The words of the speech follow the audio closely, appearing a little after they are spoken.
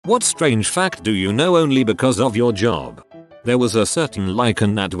What strange fact do you know only because of your job? There was a certain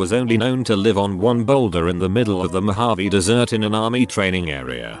lichen that was only known to live on one boulder in the middle of the Mojave Desert in an army training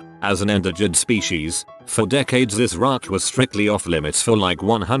area. As an endangered species, for decades this rock was strictly off limits for like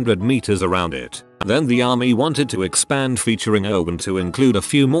 100 meters around it. Then the army wanted to expand featuring Owen to include a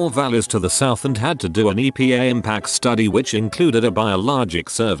few more valleys to the south and had to do an EPA impact study which included a biologic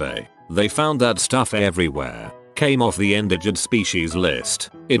survey. They found that stuff everywhere. Came off the endangered species list.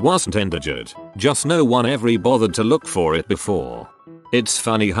 It wasn't endangered, just no one ever bothered to look for it before. It's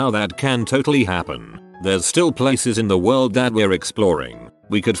funny how that can totally happen. There's still places in the world that we're exploring.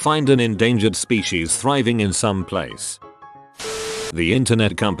 We could find an endangered species thriving in some place. The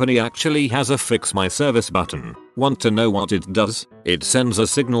internet company actually has a fix my service button. Want to know what it does? It sends a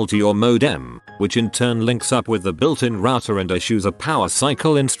signal to your modem, which in turn links up with the built-in router and issues a power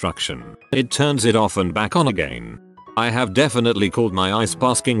cycle instruction. It turns it off and back on again. I have definitely called my ISP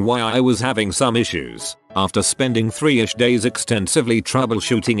asking why I was having some issues, after spending 3-ish days extensively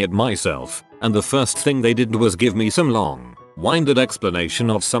troubleshooting it myself, and the first thing they did was give me some long-winded explanation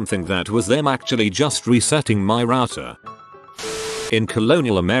of something that was them actually just resetting my router. In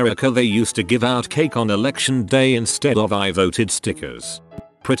colonial America they used to give out cake on election day instead of I voted stickers.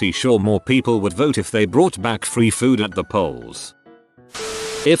 Pretty sure more people would vote if they brought back free food at the polls.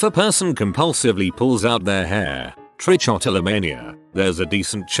 If a person compulsively pulls out their hair, trichotillomania, there's a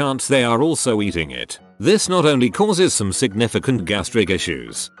decent chance they are also eating it. This not only causes some significant gastric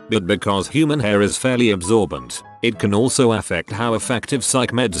issues, but because human hair is fairly absorbent, it can also affect how effective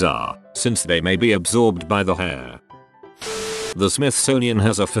psych meds are, since they may be absorbed by the hair. The Smithsonian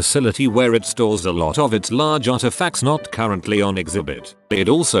has a facility where it stores a lot of its large artifacts not currently on exhibit. It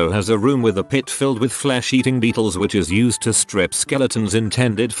also has a room with a pit filled with flesh-eating beetles which is used to strip skeletons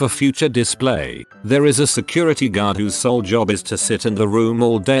intended for future display. There is a security guard whose sole job is to sit in the room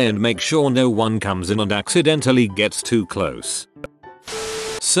all day and make sure no one comes in and accidentally gets too close.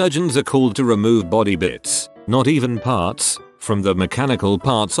 Surgeons are called to remove body bits, not even parts, from the mechanical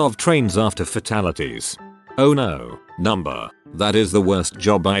parts of trains after fatalities. Oh no, that is the worst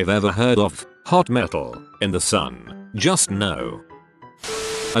job I've ever heard of. Hot metal in the sun. Just no.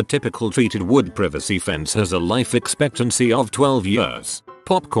 A typical treated wood privacy fence has a life expectancy of 12 years.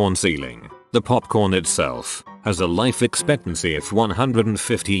 Popcorn ceiling. The popcorn itself has a life expectancy of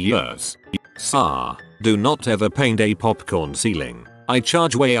 150 years. Do not ever paint a popcorn ceiling. I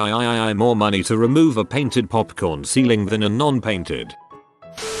charge way more money to remove a painted popcorn ceiling than a non-painted.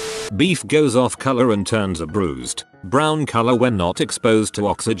 Beef goes off color and turns a bruised, brown color when not exposed to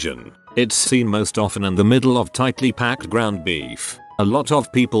oxygen. It's seen most often in the middle of tightly packed ground beef. A lot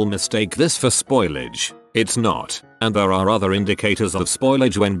of people mistake this for spoilage. It's not, and there are other indicators of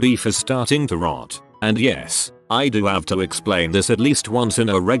spoilage when beef is starting to rot. And yes, I do have to explain this at least once in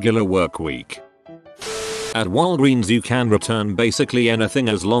a regular work week. At Walgreens you can return basically anything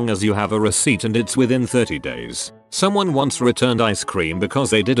as long as you have a receipt and it's within 30 days. Someone once returned ice cream because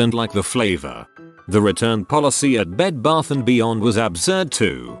they didn't like the flavor. The return policy at Bed Bath & Beyond was absurd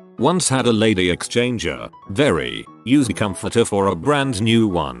too. Once had a lady exchange a very used comforter for a brand new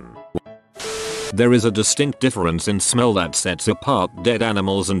one. There is a distinct difference in smell that sets apart dead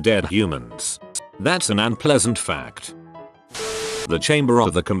animals and dead humans. That's an unpleasant fact. The chamber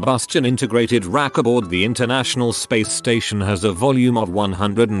of the combustion integrated rack aboard the International Space Station has a volume of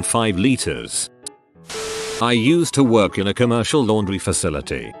 105 liters. I used to work in a commercial laundry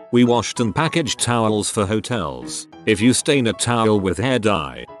facility. We washed and packaged towels for hotels. If you stain a towel with hair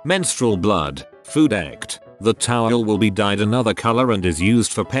dye, menstrual blood, food ect, the towel will be dyed another color and is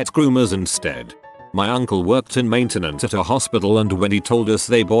used for pet groomers instead. My uncle worked in maintenance at a hospital and when he told us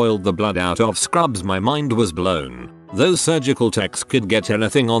they boiled the blood out of scrubs my mind was blown. Those surgical techs could get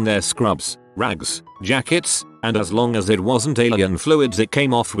anything on their scrubs, rags, jackets, and as long as it wasn't alien fluids it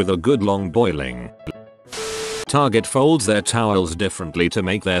came off with a good long boiling. Target folds their towels differently to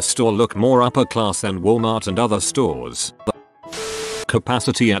make their store look more upper class than Walmart and other stores.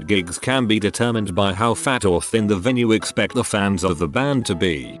 Capacity at gigs can be determined by how fat or thin the venue expect the fans of the band to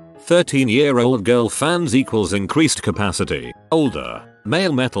be. 13-year-old girl fans equals increased capacity. Older,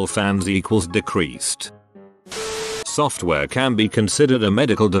 male metal fans equals decreased. Software can be considered a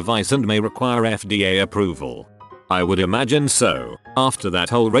medical device and may require FDA approval. I would imagine so, after that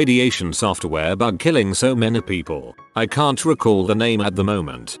whole radiation software bug killing so many people. I can't recall the name at the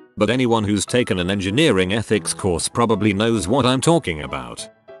moment, but anyone who's taken an engineering ethics course probably knows what I'm talking about.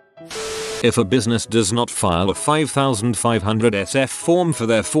 If a business does not file a 5,500 SF form for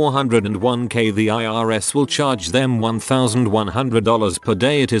their 401k, the IRS will charge them $1,100 per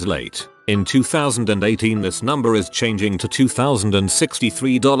day it is late. In 2018 this number is changing to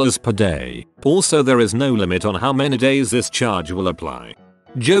 $2,063 per day. Also there is no limit on how many days this charge will apply.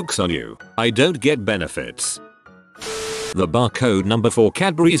 Joke's on you, I don't get benefits. The barcode number for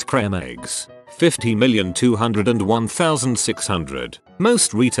Cadbury's Creme Eggs. 50,201,600.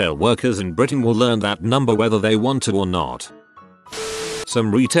 Most retail workers in Britain will learn that number whether they want to or not.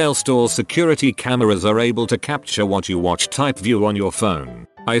 Some retail store security cameras are able to capture what you watch type view on your phone.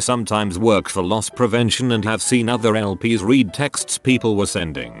 I sometimes work for loss prevention and have seen other LPs read texts people were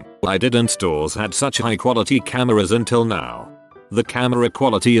sending. I didn't stores had such high quality cameras until now. The camera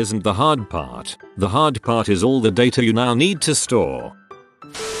quality isn't the hard part. The hard part is all the data you now need to store.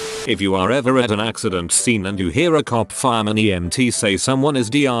 If you are ever at an accident scene and you hear a cop, fireman, EMT say someone is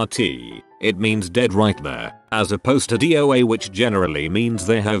DRT, it means dead right there, as opposed to DOA, which generally means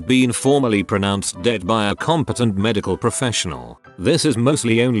they have been formally pronounced dead by a competent medical professional. This is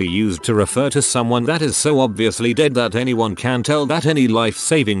mostly only used to refer to someone that is so obviously dead that anyone can tell that any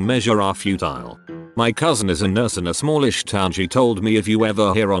life-saving measure are futile. My cousin is a nurse in a smallish town. She told me if you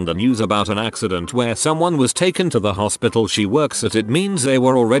ever hear on the news about an accident where someone was taken to the hospital she works at, it means they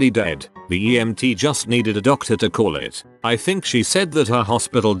were already dead. The EMT just needed a doctor to call it. I think she said that her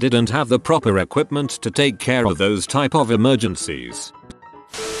hospital didn't have the proper equipment to take care of those type of emergencies.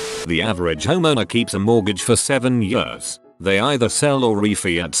 The average homeowner keeps a mortgage for 7 years. They either sell or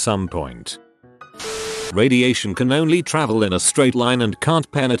refi at some point. Radiation can only travel in a straight line and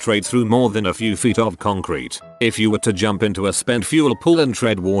can't penetrate through more than a few feet of concrete. If you were to jump into a spent fuel pool and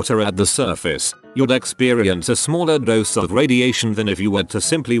tread water at the surface, you'd experience a smaller dose of radiation than if you were to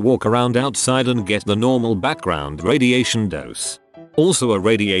simply walk around outside and get the normal background radiation dose. Also a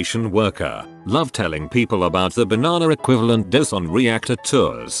radiation worker, love telling people about the banana equivalent dose on reactor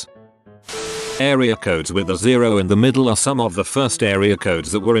tours. Area codes with a 0 in the middle are some of the first area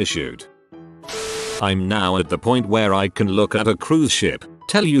codes that were issued. I'm now at the point where I can look at a cruise ship,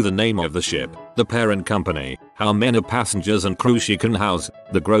 tell you the name of the ship, the parent company, how many passengers and crew she can house,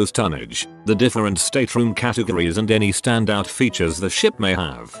 the gross tonnage, the different stateroom categories and any standout features the ship may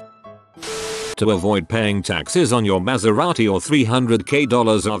have. To avoid paying taxes on your Maserati or $300k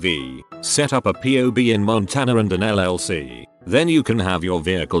RV, set up a POB in Montana and an LLC. Then you can have your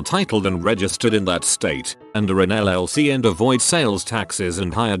vehicle titled and registered in that state, under an LLC, and avoid sales taxes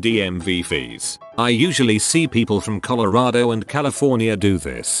and higher DMV fees. I usually see people from Colorado and California do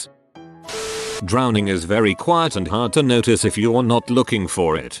this. Drowning is very quiet and hard to notice if you're not looking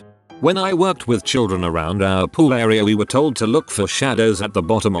for it. When I worked with children around our pool area, we were told to look for shadows at the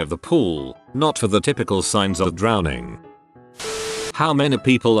bottom of the pool, not for the typical signs of drowning. How many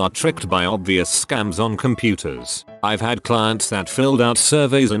people are tricked by obvious scams on computers? I've had clients that filled out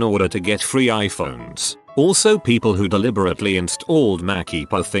surveys in order to get free iPhones. Also people who deliberately installed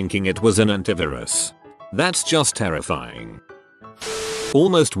MacKeeper thinking it was an antivirus. That's just terrifying.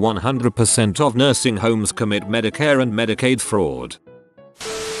 Almost 100% of nursing homes commit Medicare and Medicaid fraud.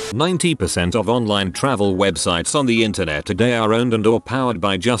 90% of online travel websites on the internet today are owned and or powered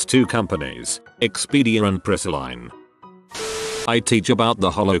by just 2 companies, Expedia and Priscilline. I teach about the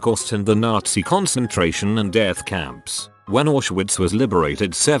Holocaust and the Nazi concentration and death camps. When Auschwitz was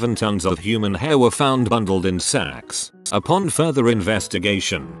liberated, 7 tons of human hair were found bundled in sacks. Upon further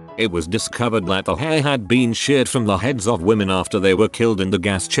investigation, it was discovered that the hair had been sheared from the heads of women after they were killed in the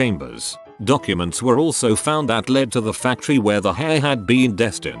gas chambers. Documents were also found that led to the factory where the hair had been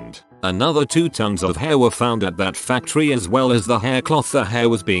destined. Another 2 tons of hair were found at that factory, as well as the hair cloth the hair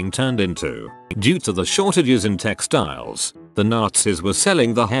was being turned into. Due to the shortages in textiles, the Nazis were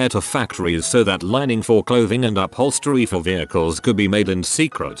selling the hair to factories so that lining for clothing and upholstery for vehicles could be made in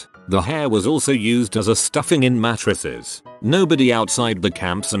secret. The hair was also used as a stuffing in mattresses. Nobody outside the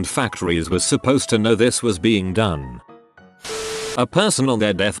camps and factories was supposed to know this was being done. A person on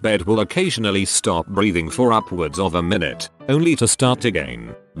their deathbed will occasionally stop breathing for upwards of a minute, only to start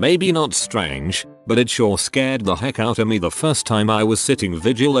again. Maybe not strange, but it sure scared the heck out of me the first time I was sitting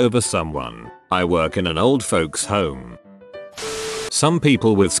vigil over someone. I work in an old folks home. Some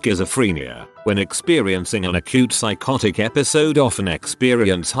people with schizophrenia, when experiencing an acute psychotic episode, often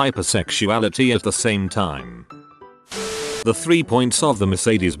experience hypersexuality at the same time. The 3 points of the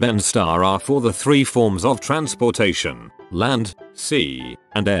Mercedes-Benz star are for the 3 forms of transportation: land, sea,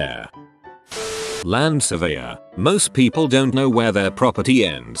 and air. Land surveyor. Most people don't know where their property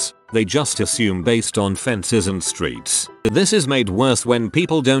ends. They just assume based on fences and streets. This is made worse when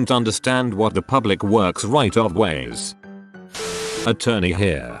people don't understand what the public works right of way is. Attorney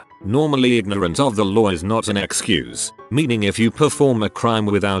here. Normally ignorance of the law is not an excuse, meaning if you perform a crime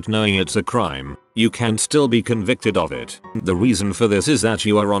without knowing it's a crime, you can still be convicted of it. The reason for this is that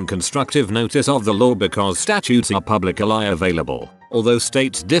you are on constructive notice of the law because statutes are publicly available, although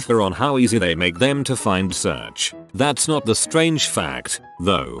states differ on how easy they make them to find search. That's not the strange fact,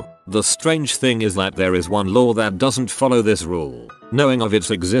 though. The strange thing is that there is one law that doesn't follow this rule. Knowing of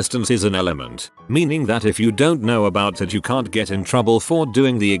its existence is an element, meaning that if you don't know about it you can't get in trouble for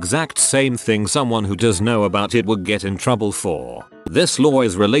doing the exact same thing someone who does know about it would get in trouble for. This law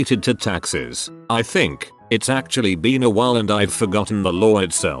is related to taxes. I think it's actually been a while and I've forgotten the law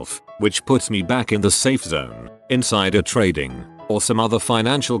itself, which puts me back in the safe zone, insider trading, or some other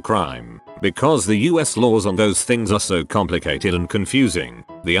financial crime. Because the US laws on those things are so complicated and confusing,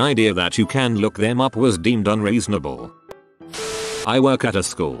 the idea that you can look them up was deemed unreasonable. I work at a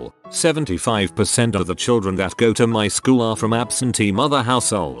school. 75% of the children that go to my school are from absentee mother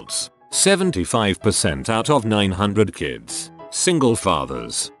households. 75% out of 900 kids. Single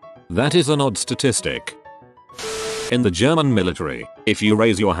fathers. That is an odd statistic. In the German military, if you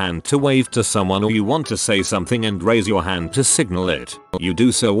raise your hand to wave to someone or you want to say something and raise your hand to signal it, you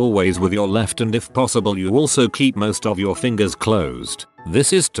do so always with your left and if possible you also keep most of your fingers closed.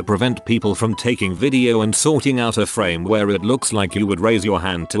 This is to prevent people from taking video and sorting out a frame where it looks like you would raise your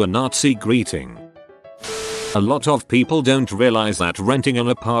hand to a Nazi greeting. A lot of people don't realize that renting an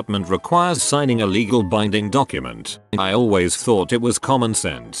apartment requires signing a legal binding document. I always thought it was common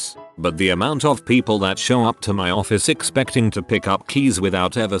sense. But the amount of people that show up to my office expecting to pick up keys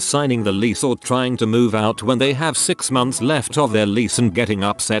without ever signing the lease or trying to move out when they have 6 months left of their lease and getting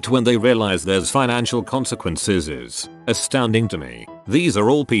upset when they realize there's financial consequences is astounding to me. These are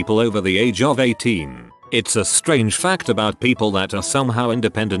all people over the age of 18. It's a strange fact about people that are somehow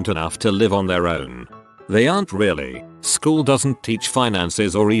independent enough to live on their own. They aren't really. School doesn't teach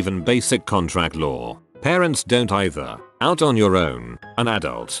finances or even basic contract law. Parents don't either. Out on your own, an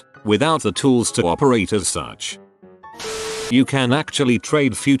adult, without the tools to operate as such. You can actually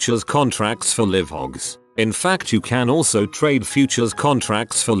trade futures contracts for live hogs. In fact, you can also trade futures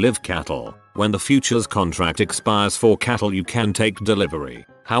contracts for live cattle. When the futures contract expires for cattle you can take delivery.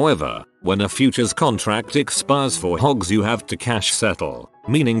 However, when a futures contract expires for hogs you have to cash settle,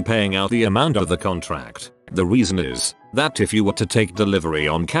 meaning paying out the amount of the contract. The reason is that if you were to take delivery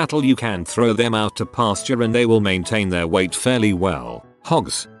on cattle you can throw them out to pasture and they will maintain their weight fairly well.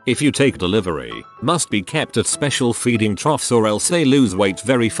 Hogs, if you take delivery, must be kept at special feeding troughs or else they lose weight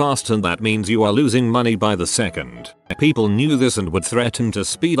very fast and that means you are losing money by the second. People knew this and would threaten to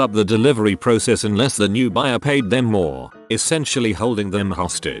speed up the delivery process unless the new buyer paid them more, essentially holding them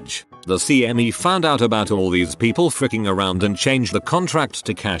hostage. The CME found out about all these people fricking around and changed the contract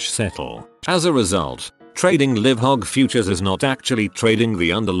to cash settle. As a result, trading live hog futures is not actually trading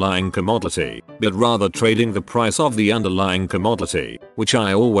the underlying commodity, but rather trading the price of the underlying commodity, which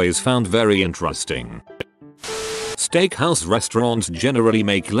I always found very interesting. Steakhouse restaurants generally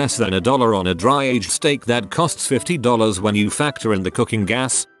make less than $1 on a dry-aged steak that costs $50 when you factor in the cooking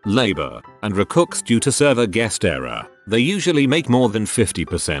gas, labor, and recooks due to server guest error. They usually make more than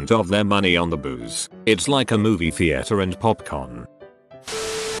 50% of their money on the booze. It's like a movie theater and popcorn.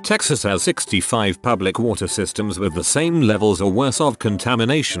 Texas has 65 public water systems with the same levels or worse of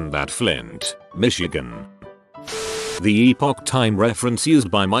contamination that Flint, Michigan. The epoch time reference used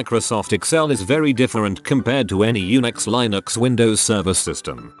by Microsoft Excel is very different compared to any Unix Linux Windows Server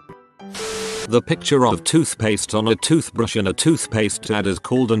system. The picture of toothpaste on a toothbrush and a toothpaste ad is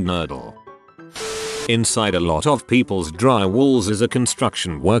called a nurdle. Inside a lot of people's drywalls is a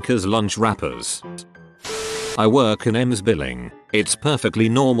construction worker's lunch wrappers. I work in EMS billing. It's perfectly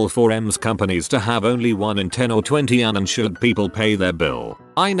normal for EMS companies to have only 1 in 10 or 20 uninsured people pay their bill.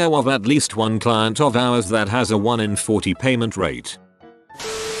 I know of at least one client of ours that has a 1 in 40 payment rate.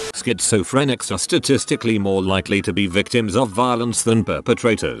 Schizophrenics are statistically more likely to be victims of violence than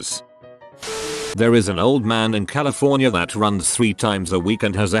perpetrators. There is an old man in California that runs 3 times a week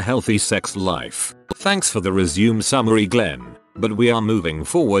and has a healthy sex life. Thanks for the resume summary, Glenn, but we are moving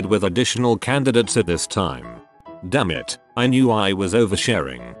forward with additional candidates at this time. Damn it, I knew I was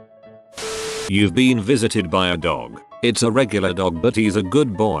oversharing. You've been visited by a dog. It's a regular dog but he's a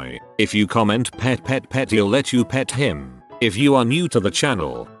good boy. If you comment pet pet pet he'll let you pet him. If you are new to the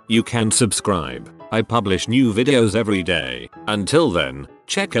channel, you can subscribe. I publish new videos every day. Until then,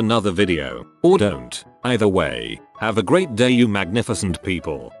 check another video, or don't. Either way, have a great day you magnificent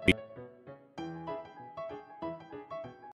people.